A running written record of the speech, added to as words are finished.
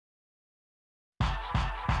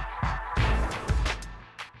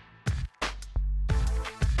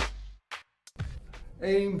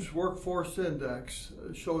AIM's Workforce Index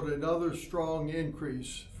showed another strong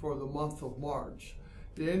increase for the month of March.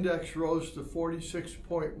 The index rose to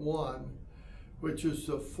 46.1, which is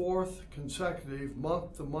the fourth consecutive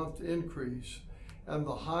month-to-month increase and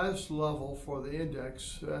the highest level for the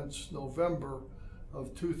index since November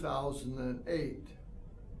of 2008.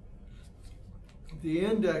 The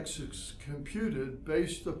index is computed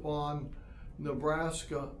based upon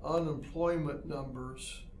Nebraska unemployment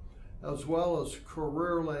numbers as well as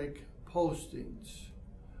career link postings.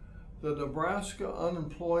 The Nebraska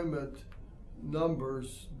unemployment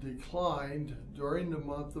numbers declined during the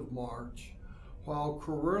month of March, while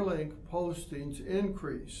career link postings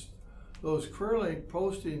increased. Those career link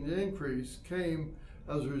posting increase came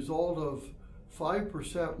as a result of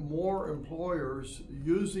 5% more employers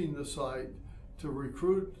using the site to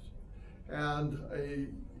recruit and a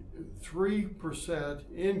 3%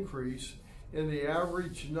 increase in the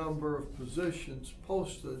average number of positions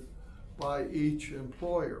posted by each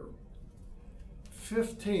employer.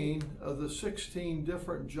 15 of the 16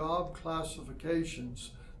 different job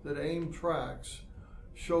classifications that AIM tracks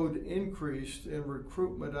showed increased in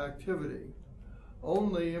recruitment activity.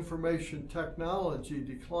 Only information technology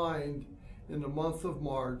declined in the month of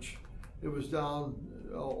March. It was down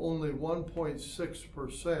only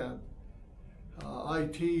 1.6%.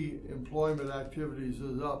 IT employment activities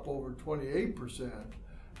is up over 28%,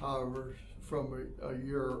 however, from a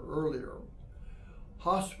year earlier.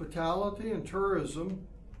 Hospitality and tourism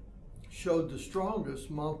showed the strongest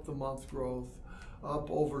month-to-month growth, up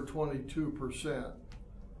over 22%.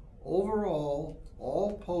 Overall,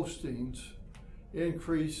 all postings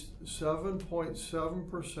increased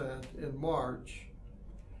 7.7% in March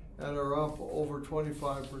and are up over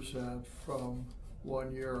 25% from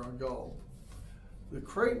 1 year ago. The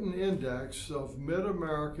Creighton Index of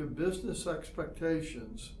Mid-America Business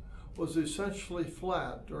Expectations was essentially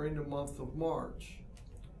flat during the month of March.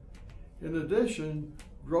 In addition,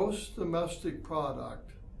 gross domestic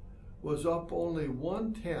product was up only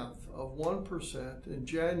 0.1% in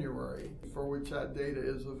January, for which that data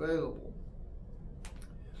is available.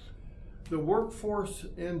 The Workforce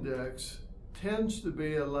Index tends to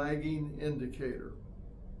be a lagging indicator.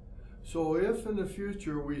 So if in the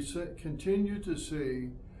future we continue to see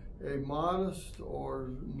a modest or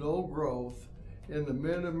no growth in the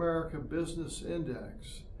Mid-America Business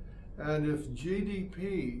Index, and if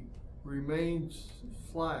GDP remains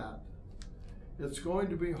flat, it's going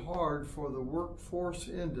to be hard for the Workforce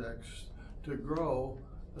Index to grow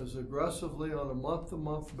as aggressively on a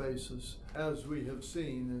month-to-month basis as we have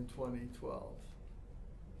seen in 2012.